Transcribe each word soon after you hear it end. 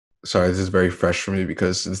sorry, this is very fresh for me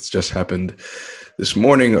because this just happened this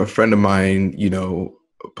morning. A friend of mine,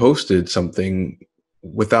 posted something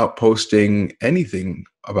without posting anything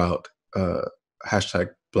about uh, hashtag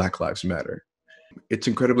Black Lives Matter. It's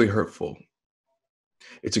incredibly hurtful.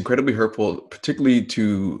 It's incredibly hurtful, particularly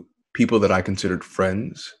to people that I considered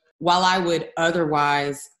friends. While I would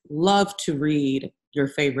otherwise love to read your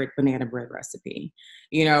favorite banana bread recipe,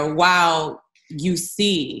 while you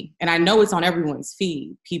see, and I know it's on everyone's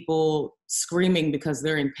feed, people screaming because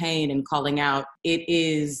they're in pain and calling out, it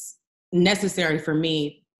is necessary for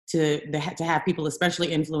me to have people, especially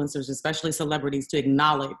influencers, especially celebrities, to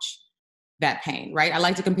acknowledge that pain, right? I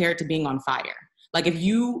like to compare it to being on fire. Like if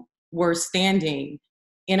you were standing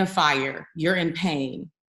in a fire, you're in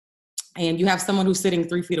pain, and you have someone who's sitting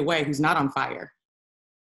 3 feet away who's not on fire,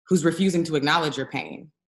 who's refusing to acknowledge your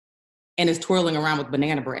pain and is twirling around with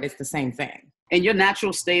banana bread. It's the same thing. In your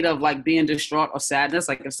natural state of like being distraught or sadness,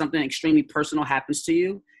 like if something extremely personal happens to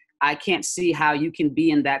you, I can't see how you can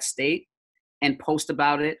be in that state and post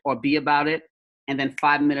about it or be about it, and then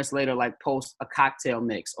 5 minutes later, like post a cocktail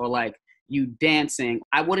mix or like you dancing.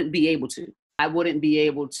 I wouldn't be able to. I wouldn't be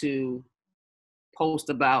able to post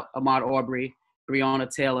about Ahmaud Arbery, Breonna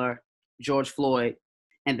Taylor, George Floyd,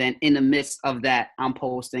 and then in the midst of that, I'm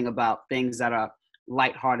posting about things that are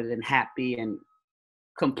lighthearted and happy and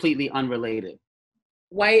completely unrelated.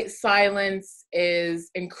 White silence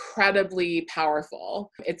is incredibly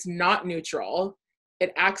powerful. It's not neutral.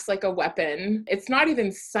 It acts like a weapon. It's not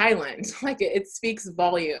even silent. Like it speaks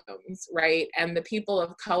volumes, right? And the people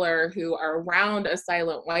of color who are around a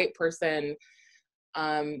silent white person,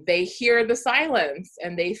 they hear the silence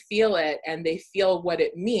and they feel it and they feel what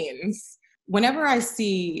it means. Whenever I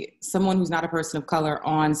see someone who's not a person of color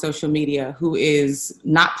on social media who is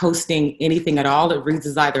not posting anything at all, it reads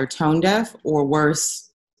as either tone deaf or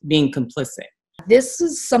worse, being complicit. This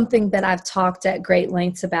is something that I've talked at great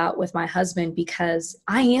lengths about with my husband because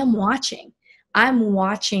I am watching. I'm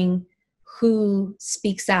watching who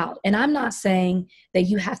speaks out. And I'm not saying that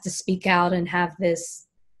you have to speak out and have this,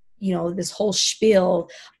 this whole spiel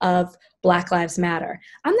of Black Lives Matter.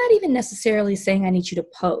 I'm not even necessarily saying I need you to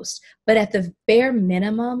post, but at the bare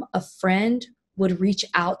minimum, a friend would reach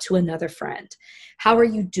out to another friend. How are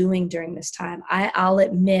you doing during this time? I'll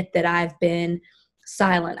admit that I've been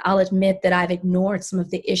silent. I'll admit that I've ignored some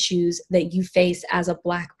of the issues that you face as a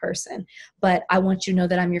Black person, but I want you to know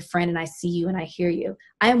that I'm your friend and I see you and I hear you.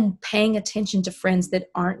 I am paying attention to friends that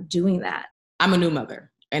aren't doing that. I'm a new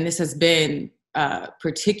mother, and this has been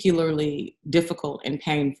particularly difficult and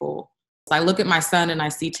painful. I look at my son and I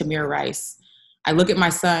see Tamir Rice. I look at my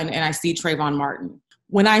son and I see Trayvon Martin.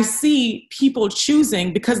 When I see people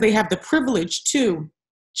choosing, because they have the privilege to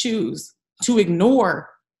choose, to ignore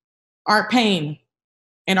our pain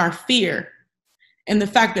and our fear, and the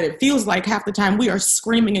fact that it feels like half the time we are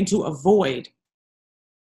screaming into a void,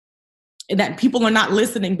 and that people are not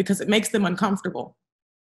listening because it makes them uncomfortable.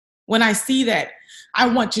 When I see that, I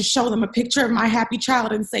want to show them a picture of my happy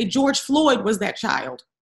child and say, George Floyd was that child.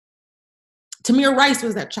 Tamir Rice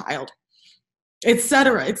was that child, et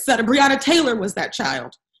cetera, et cetera. Breonna Taylor was that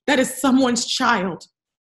child. That is someone's child.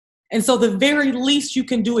 And so the very least you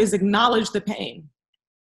can do is acknowledge the pain.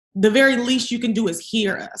 The very least you can do is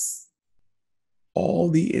hear us.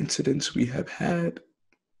 All the incidents we have had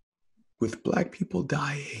with Black people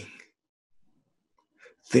dying,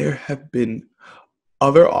 there have been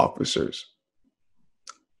other officers,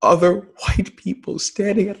 other white people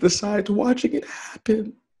standing at the sides watching it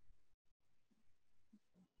happen.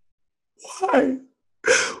 Why?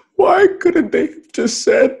 Why couldn't they have just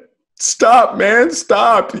said, stop, man,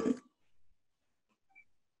 stop?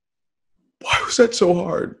 Why was that so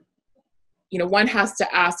hard? One has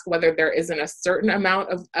to ask whether there isn't a certain amount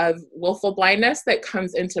of willful blindness that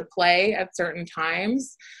comes into play at certain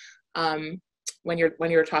times. When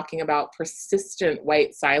you're talking about persistent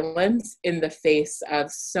white silence in the face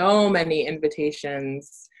of so many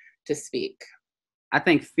invitations to speak. I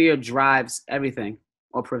think fear drives everything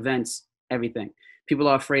or prevents everything. People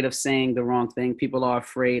are afraid of saying the wrong thing. People are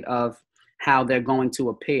afraid of how they're going to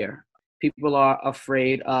appear. People are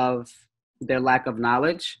afraid of their lack of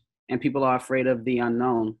knowledge, and people are afraid of the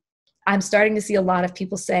unknown. I'm starting to see a lot of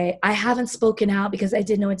people say, I haven't spoken out because I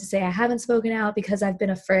didn't know what to say. I haven't spoken out because I've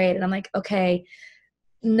been afraid. And I'm like, okay,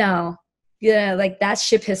 no, like that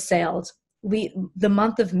ship has sailed. The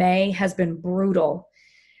month of May has been brutal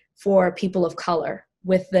for people of color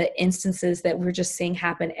with the instances that we're just seeing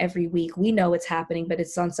happen every week. We know it's happening, but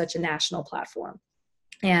it's on such a national platform.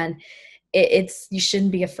 And you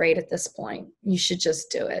shouldn't be afraid at this point. You should just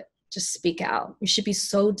do it. Just speak out. You should be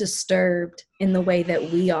so disturbed in the way that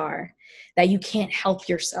we are that you can't help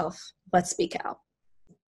yourself but speak out?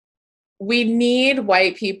 We need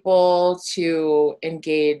white people to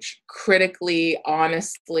engage critically,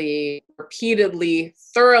 honestly, repeatedly,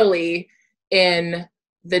 thoroughly in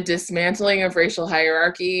the dismantling of racial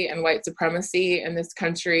hierarchy and white supremacy in this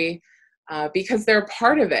country, because they're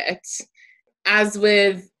part of it. As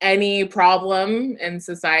with any problem in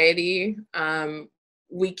society,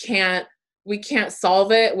 we can't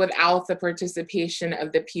solve it without the participation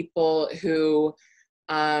of the people who,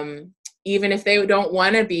 even if they don't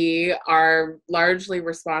want to be, are largely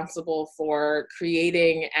responsible for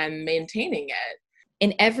creating and maintaining it.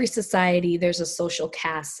 In every society, there's a social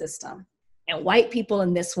caste system, and white people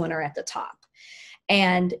in this one are at the top.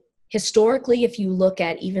 And historically, if you look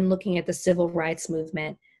at, even looking at the civil rights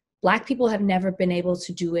movement, Black people have never been able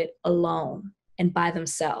to do it alone and by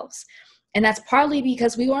themselves. And that's partly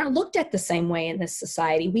because we aren't looked at the same way in this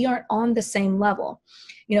society. We aren't on the same level.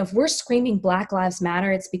 You know, if we're screaming Black Lives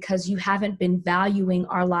Matter, it's because you haven't been valuing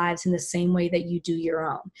our lives in the same way that you do your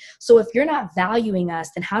own. So if you're not valuing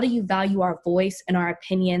us, then how do you value our voice and our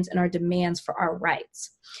opinions and our demands for our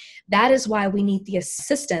rights? That is why we need the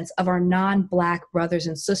assistance of our non-Black brothers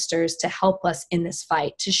and sisters to help us in this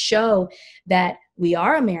fight, to show that we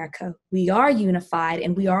are America, we are unified,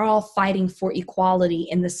 and we are all fighting for equality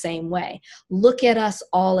in the same way. Look at us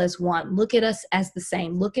all as one. Look at us as the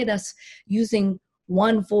same. Look at us using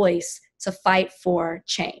one voice to fight for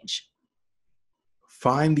change.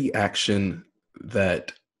 Find the action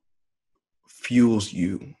that fuels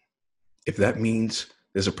you. If that means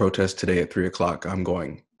there's a protest today at 3:00, I'm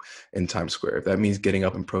going in Times Square. If that means getting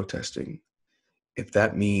up and protesting, if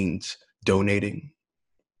that means donating,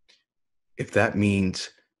 if that means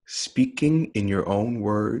speaking in your own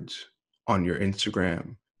words on your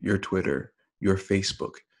Instagram, your Twitter, your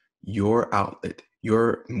Facebook, your outlet,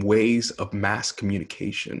 your ways of mass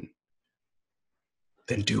communication,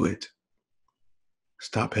 then do it.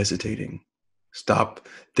 Stop hesitating. Stop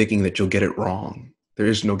thinking that you'll get it wrong. There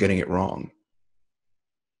is no getting it wrong.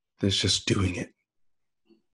 There's just doing it.